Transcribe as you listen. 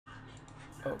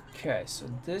Okay, so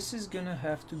this is gonna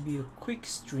have to be a quick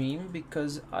stream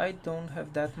because I don't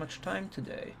have that much time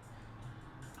today.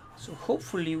 So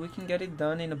hopefully we can get it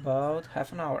done in about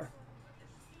half an hour.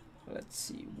 Let's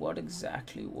see, what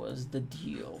exactly was the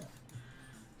deal?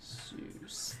 So,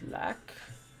 Slack.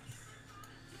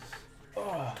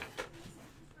 Oh,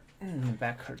 my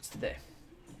back hurts today.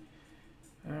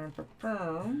 Where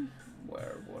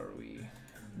were we?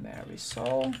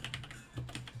 Marisol.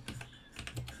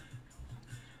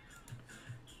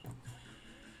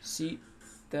 See,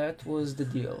 that was the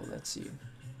deal. Let's see.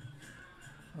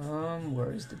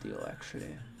 Where is the deal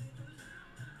actually?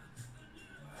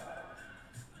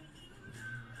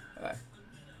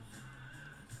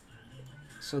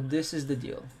 So this is the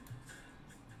deal.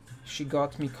 She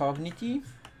got me Cognity.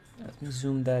 Let me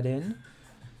zoom that in.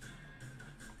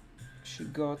 She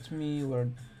got me where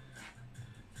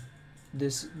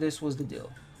this was the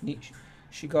deal.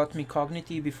 She got me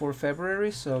Cognity before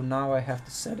February, so now I have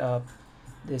to set up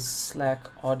this Slack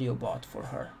audio bot for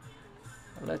her.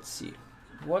 Let's see.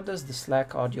 What does the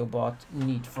Slack audio bot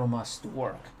need from us to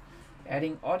work?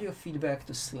 Adding audio feedback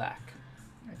to Slack.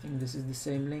 I think this is the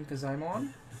same link as I'm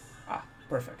on. Ah,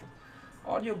 perfect.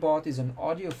 AudioBot is an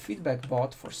audio feedback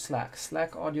bot for Slack.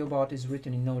 Slack AudioBot is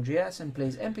written in Node.js and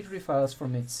plays MP3 files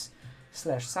from its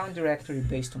 /sound directory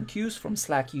based on cues from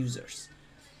Slack users.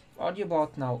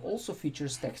 AudioBot now also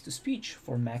features text-to-speech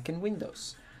for Mac and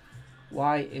Windows.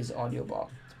 Why is AudioBot?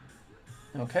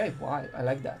 Okay, why? I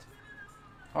like that.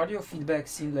 Audio feedback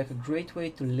seemed like a great way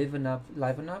to liven up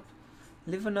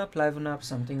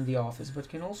something in the office, but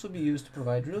can also be used to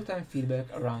provide real-time feedback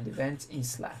around events in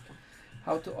Slack.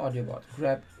 How to AudioBot.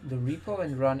 Grab the repo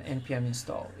and run npm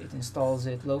install. It installs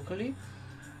it locally.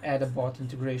 Add a bot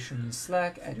integration in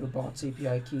Slack. Add your bot's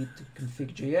API key to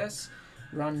config.js.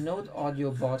 Run node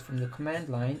audio bot from the command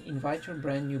line. Invite your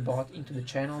brand new bot into the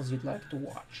channels you'd like to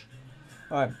watch.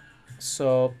 Alright,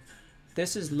 so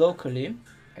this is locally.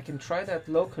 I can try that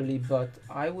locally, but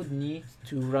I would need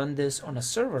to run this on a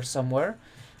server somewhere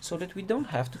so that we don't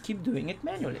have to keep doing it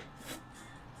manually.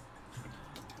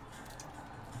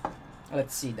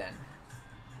 Let's see then.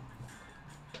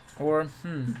 Or,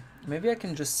 maybe I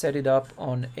can just set it up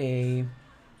on a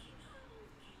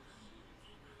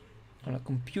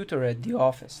computer at the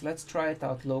office. Let's try it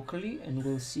out locally and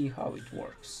we'll see how it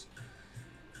works.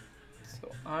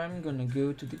 So I'm gonna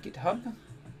go to the GitHub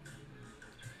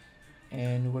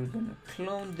and we're gonna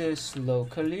clone this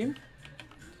locally.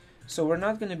 So we're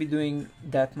not gonna be doing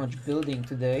that much building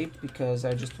today because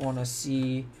I just wanna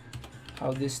see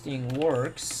how this thing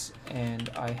works, and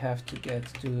I have to get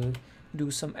to do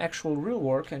some actual real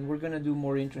work, and we're gonna do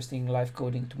more interesting live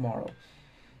coding tomorrow.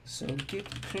 So git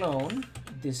clone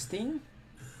this thing.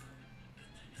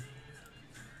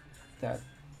 That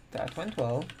went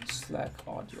well. Slack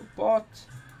audio bot.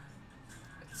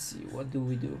 Let's see, what do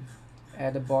we do?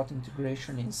 Add a bot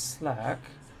integration in Slack.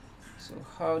 So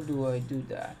how do I do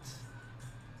that?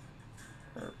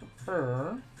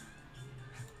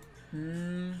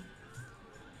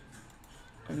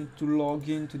 I need to log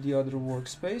into the other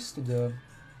workspace, to the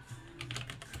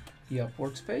app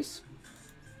workspace.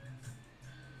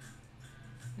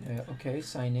 Okay,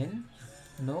 sign in.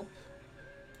 Nope.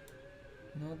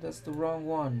 No, that's the wrong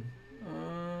one.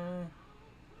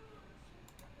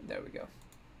 There we go.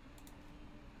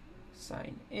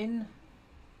 Sign in.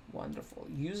 Wonderful.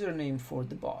 Username for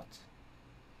the bot.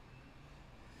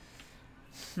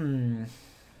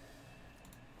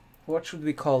 What should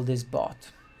we call this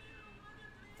bot?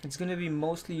 It's going to be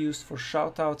mostly used for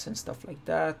shoutouts and stuff like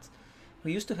that.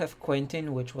 We used to have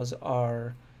Quentin, which was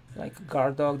our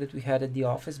guard dog that we had at the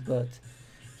office, but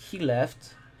he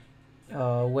left,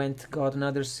 got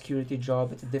another security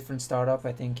job at a different startup,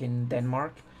 I think in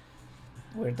Denmark.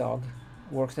 Weird dog.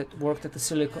 Worked at the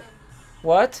Silicon.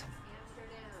 What?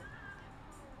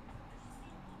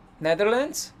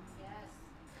 Netherlands? Yes.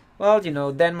 Well, you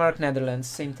know, Denmark, Netherlands,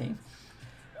 same thing.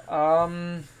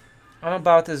 I'm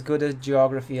about as good at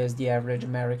geography as the average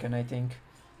American, I think.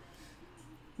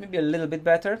 Maybe a little bit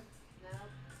better. No.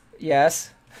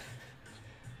 Yes.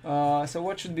 So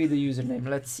what should be the username?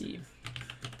 Let's see.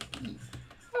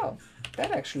 Oh,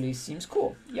 that actually seems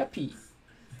cool. Yuppie.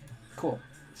 Cool.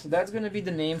 So that's going to be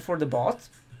the name for the bot.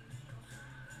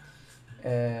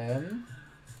 Add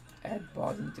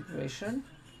bot integration.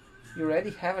 You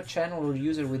already have a channel or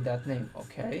user with that name.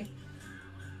 Okay.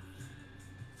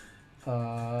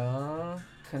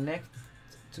 Connect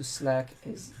to Slack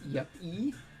is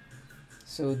yuppie.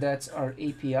 So that's our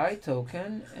API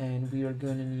token, and we are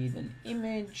going to need an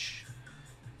image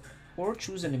or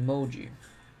choose an emoji.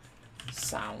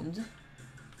 Sound.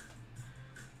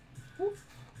 Whoop.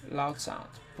 loud sound.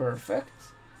 Perfect.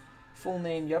 Full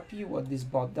name Yuppie. What this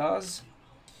bot does: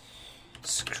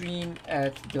 scream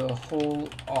at the whole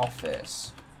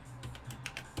office.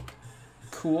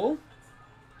 Cool.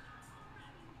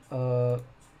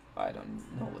 I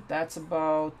don't know what that's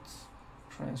about.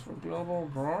 Transfer global.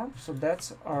 So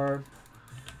that's our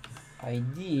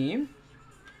ID.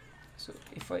 So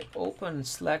if I open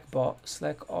Slack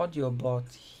audio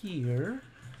bot here,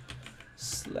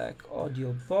 Slack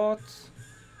audio bot,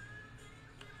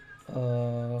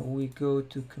 we go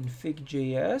to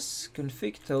config.js,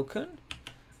 config token.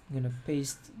 I'm gonna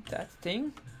paste that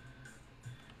thing.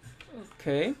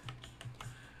 Okay,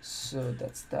 so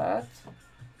that's that.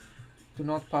 Do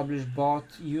not publish bot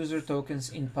user tokens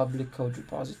in public code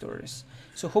repositories.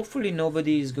 So hopefully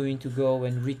nobody is going to go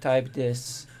and retype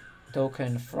this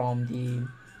token from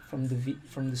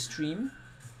the stream.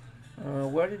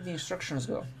 Where did the instructions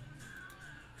go?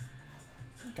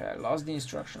 Okay, I lost the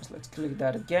instructions. Let's click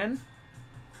that again.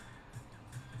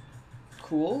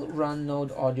 Cool. Run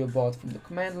node audio bot from the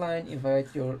command line.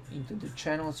 Invite you into the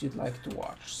channels you'd like to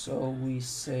watch. So we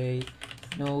say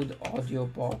node audio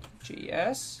bot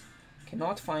JS.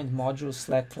 Cannot find module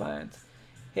Slack client.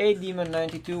 Hey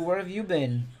Demon92, where have you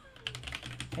been?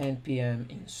 npm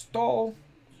install.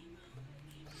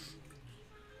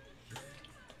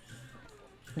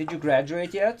 Did you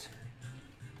graduate yet?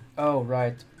 Oh,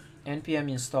 right. npm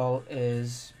install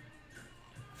is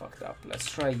fucked up. Let's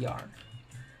try yarn.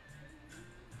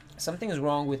 Something is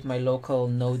wrong with my local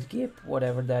node gip,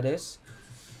 whatever that is.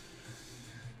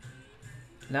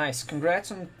 Nice.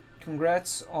 Congrats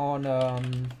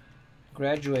on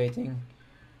graduating.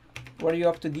 What are you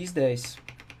up to these days?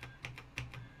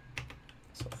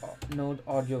 So node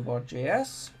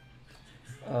audio.js.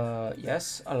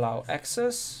 Yes, allow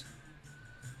access.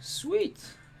 Sweet.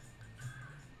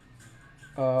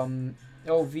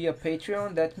 Oh, via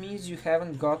Patreon. That means you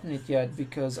haven't gotten it yet,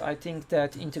 because I think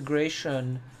that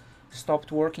integration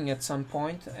stopped working at some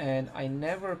point and I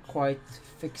never quite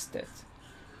fixed it.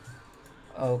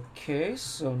 Okay,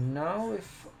 so now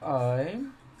if I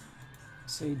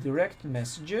say direct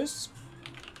messages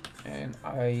and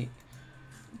I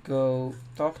go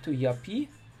talk to Yuppie,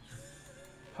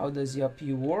 how does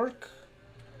Yuppie work?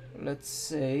 Let's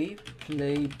say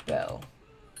play bell.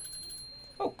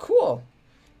 Oh, cool.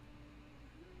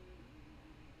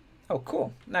 Oh,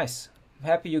 cool. Nice. I'm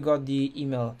happy you got the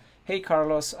email. Hey,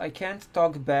 Carlos, I can't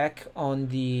talk back on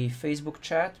the Facebook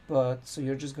chat, but so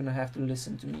you're just gonna have to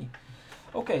listen to me.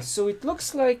 Okay, so it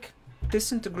looks like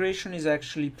this integration is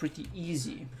actually pretty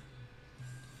easy.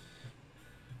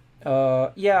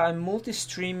 Yeah, I'm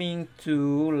multi-streaming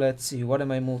to, let's see, what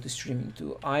am I multi-streaming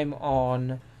to? I'm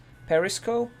on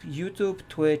Periscope, YouTube,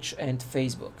 Twitch, and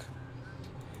Facebook.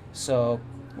 So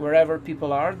wherever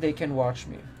people are, they can watch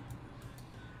me.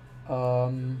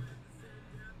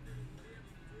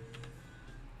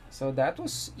 So that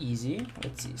was easy.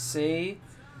 Let's see, say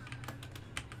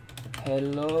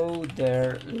hello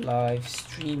there, live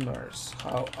streamers,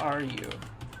 how are you?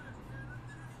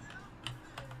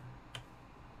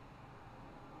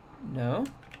 No.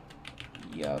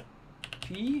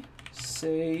 Yuppie,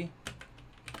 say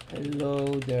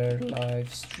hello there,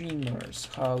 live streamers,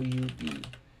 how you be?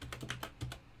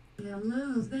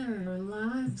 Hello there,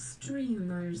 live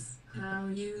streamers, how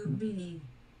you be?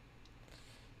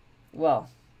 Well,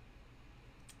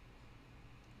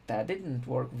 that didn't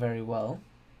work very well,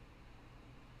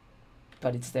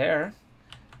 but it's there.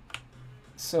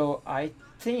 So I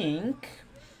think,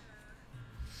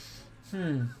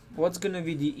 what's gonna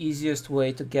be the easiest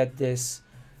way to get this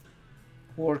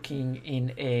working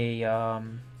in a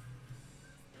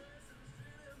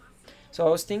so I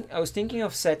was thinking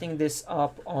of setting this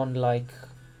up on like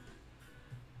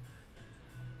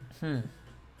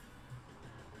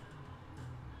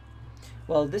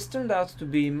well, this turned out to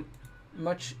be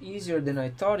much easier than I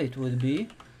thought it would be.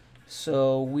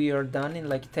 So we are done in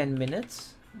like 10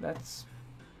 minutes. That's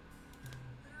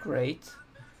great.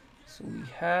 So we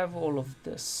have all of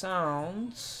the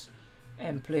sounds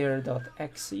and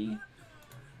player.exe.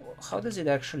 How does it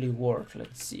actually work?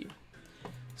 Let's see.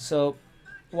 So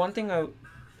one thing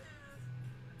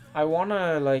I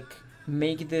wanna like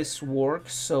make this work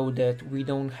so that we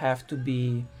don't have to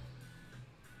be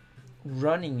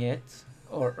running it,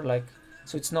 or like,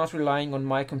 so it's not relying on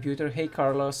my computer. Hey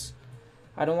Carlos,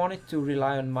 I don't want it to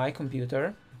rely on my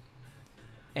computer,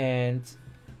 and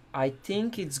I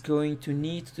think it's going to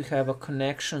need to have a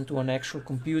connection to an actual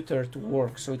computer to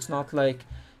work. So it's not like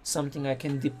something I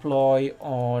can deploy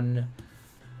on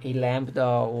a Lambda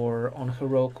or on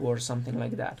Heroku or something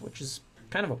like that, which is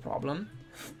kind of a problem.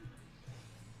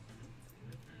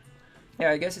 yeah,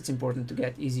 I guess it's important to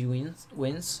get easy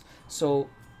wins. So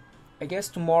I guess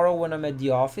tomorrow when I'm at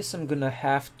the office, I'm gonna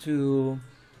have to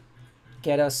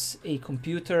get us a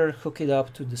computer, hook it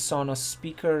up to the Sonos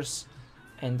speakers,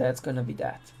 and that's gonna be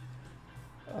that.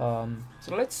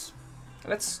 So let's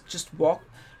just walk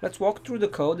through the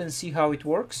code and see how it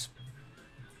works,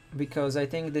 because I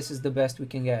think this is the best we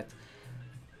can get.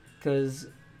 Because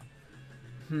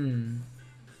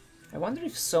I wonder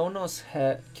if Sonos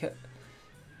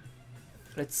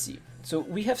let's see. So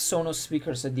we have Sonos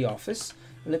speakers at the office.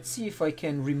 Let's see if I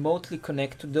can remotely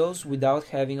connect to those without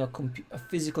having a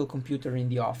physical computer in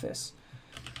the office.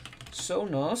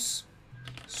 Sonos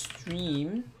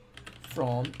stream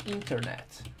from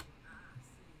internet.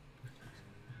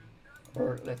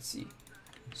 Or let's see.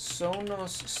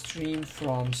 Sonos stream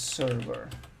from server.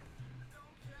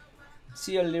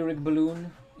 See a lyric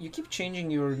balloon? You keep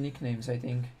changing your nicknames, I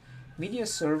think. Media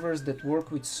servers that work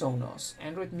with Sonos.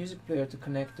 Android music player to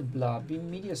connect to blah.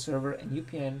 Beam media server and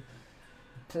UPN.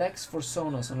 Plex for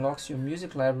Sonos unlocks your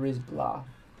music libraries, blah.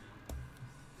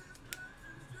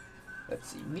 Let's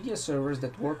see. Media servers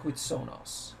that work with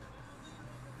Sonos.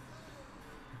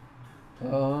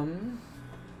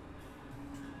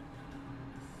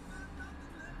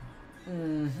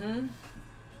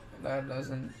 That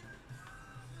doesn't.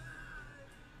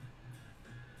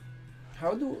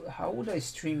 How would I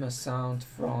stream a sound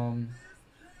from?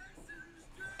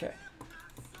 Okay.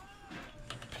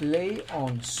 Play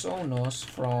on Sonos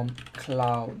from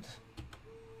cloud.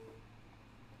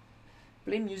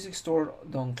 Play music stored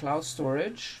on cloud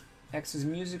storage. Access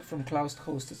music from cloud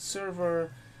hosted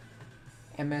server.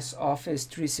 MS Office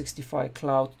 365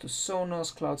 cloud to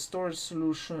Sonos cloud storage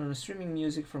solution. Streaming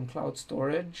music from cloud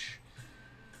storage.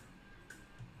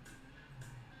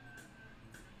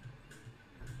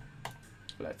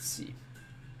 Let's see.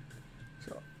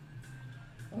 So,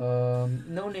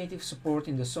 no native support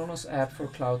in the Sonos app for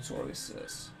cloud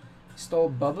services. Install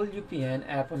Bubble UPN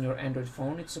app on your Android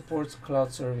phone. It supports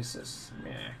cloud services.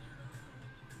 Meh.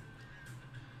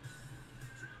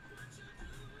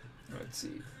 Let's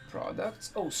see.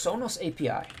 Products. Oh, Sonos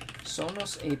API.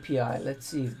 Sonos API. Let's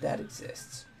see if that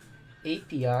exists.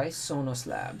 API Sonos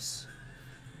Labs.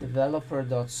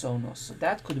 Developer.sonos. So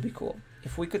that could be cool.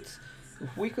 If we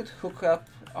could hook up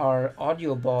our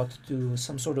audio bot to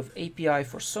some sort of API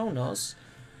for Sonos,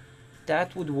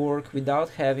 that would work without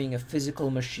having a physical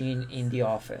machine in the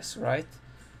office, right?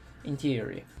 In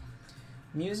theory.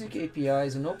 Music API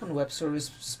is an open web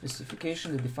service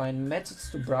specification that defines methods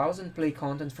to browse and play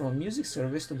content from a music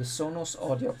service to the Sonos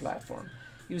audio platform.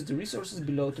 Use the resources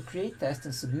below to create, test,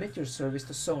 and submit your service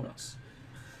to Sonos.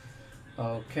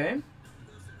 Okay.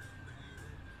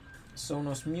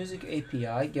 Sonos Music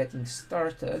API, getting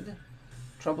started.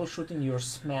 Troubleshooting your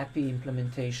SMAPI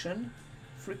implementation.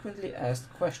 Frequently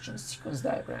asked questions, sequence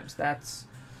diagrams. That's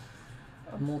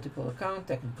a multiple account,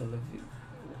 technical review.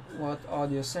 What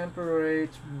audio sample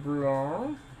rate,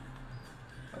 blah.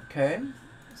 Okay.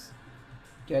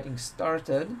 Getting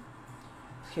started.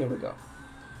 Here we go.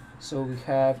 So we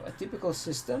have a typical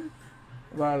system.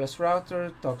 Wireless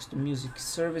router talks to music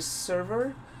service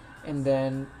server, and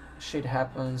then shit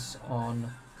happens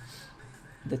on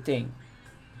the thing.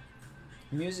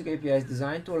 Music API is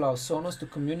designed to allow Sonos to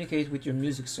communicate with your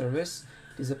music service.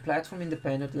 It is a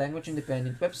platform-independent,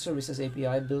 language-independent web services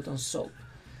API built on SOAP.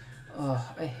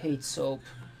 I hate SOAP.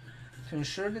 To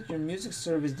ensure that your music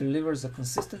service delivers a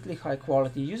consistently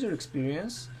high-quality user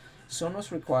experience,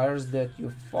 Sonos requires that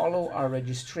you follow our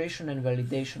registration and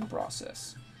validation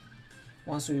process.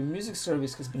 Once your music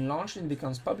service has been launched, it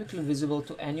becomes publicly visible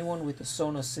to anyone with a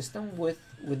Sonos system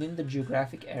within the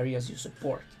geographic areas you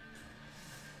support.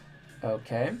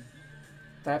 Okay.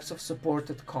 Types of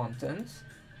supported content.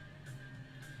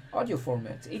 Audio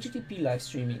formats. HTTP live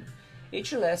streaming.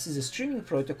 HLS is a streaming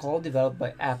protocol developed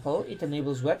by Apple. It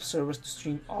enables web servers to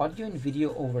stream audio and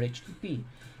video over HTTP.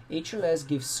 HLS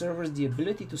gives servers the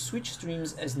ability to switch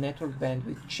streams as network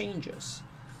bandwidth changes.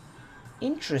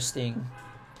 Interesting.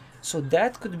 So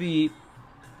that could be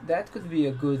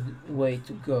a good way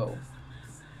to go.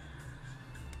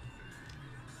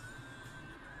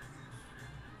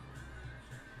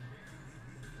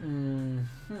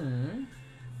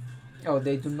 Oh,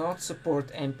 they do not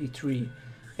support MP3.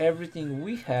 Everything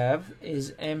we have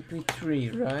is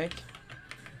MP3, right?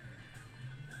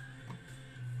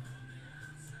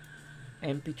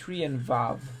 MP3 and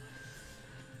WAV.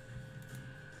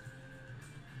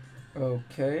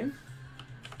 Okay.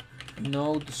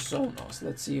 Node Sonos.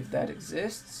 Let's see if that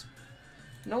exists.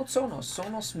 Node Sonos.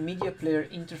 Sonos Media Player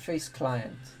Interface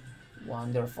Client.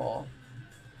 Wonderful.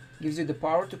 Gives you the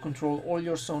power to control all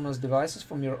your Sonos devices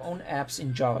from your own apps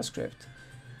in JavaScript.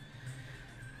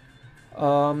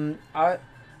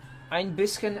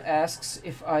 Einbisken asks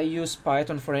if I use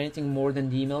Python for anything more than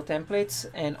the email templates,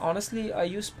 and honestly I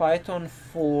use Python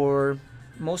for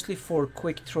mostly for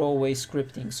quick throwaway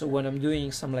scripting. So when I'm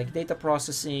doing some like data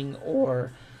processing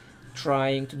or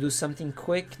trying to do something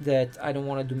quick that I don't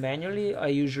want to do manually, I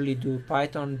usually do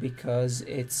Python because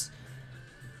it's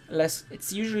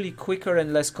usually quicker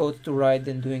and less code to write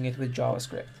than doing it with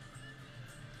JavaScript.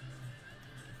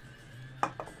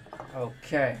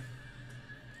 Okay,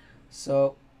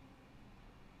 so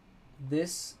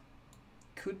this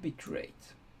could be great.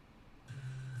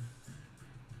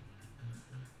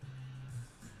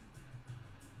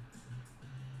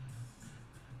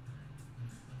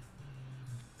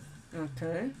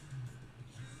 Okay.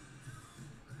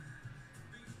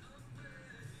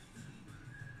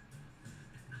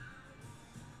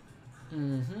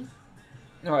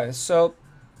 Alright, so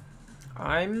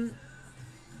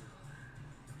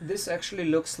this actually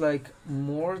looks like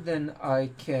more than I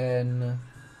can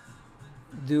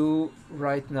do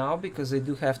right now because I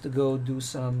do have to go do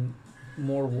some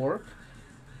more work.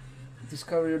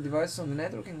 Discover your devices on the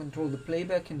network and control the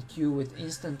playback and queue with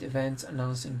instant events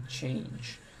announcing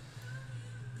change.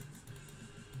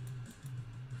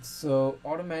 So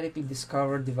automatically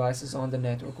discover devices on the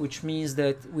network, which means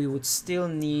that we would still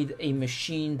need a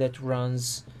machine that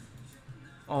runs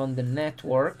on the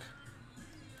network,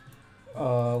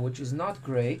 which is not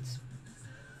great.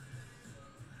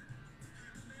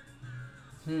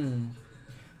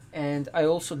 And I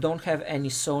also don't have any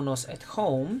Sonos at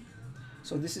home,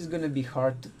 so this is gonna be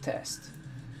hard to test.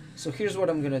 So here's what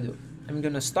I'm gonna do. I'm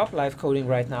gonna stop live coding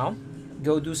right now,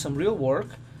 go do some real work,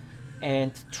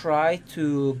 and try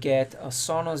to get a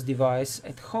Sonos device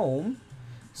at home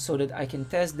so that I can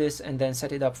test this and then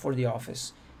set it up for the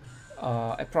office.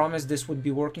 I promised this would be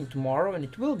working tomorrow, and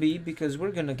it will be because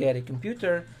we're gonna get a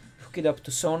computer, hook it up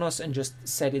to Sonos and just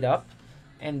set it up,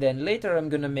 and then later I'm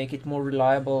gonna make it more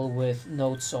reliable with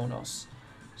Node Sonos.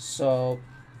 So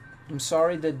I'm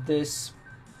sorry that this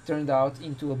turned out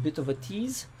into a bit of a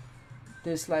tease,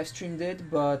 this live stream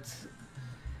did, but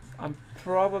I'm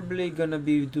probably gonna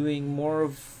be doing more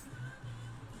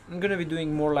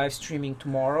live streaming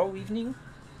tomorrow evening.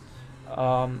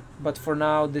 But for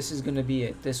now, this is gonna be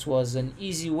it. This was an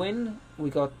easy win.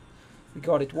 We got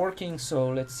it working. So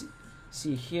let's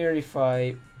see here if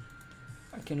I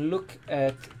can look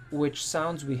at which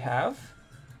sounds we have,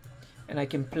 and I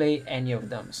can play any of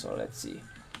them. So let's see.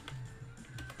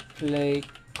 Play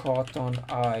Cotton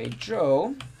Eye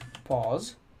Joe.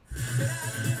 Pause.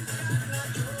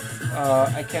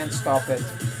 I can't stop it.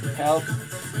 Help.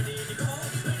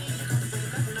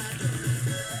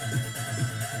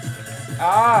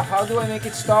 How do I make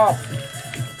it stop?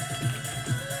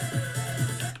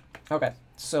 Okay,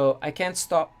 so I can't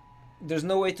stop. There's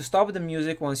no way to stop the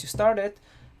music once you start it,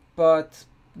 but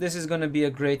this is gonna be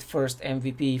a great first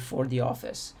MVP for the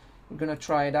office. We're gonna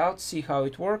try it out, see how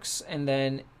it works, and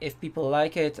then if people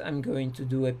like it, I'm going to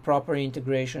do a proper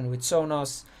integration with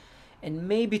Sonos and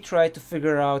maybe try to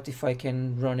figure out if I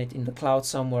can run it in the cloud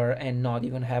somewhere and not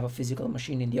even have a physical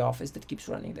machine in the office that keeps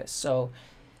running this. So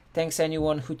thanks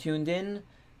anyone who tuned in.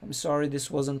 I'm sorry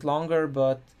this wasn't longer,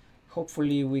 but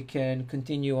hopefully we can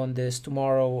continue on this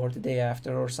tomorrow or the day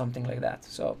after or something like that.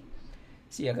 So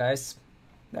see ya guys.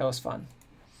 That was fun.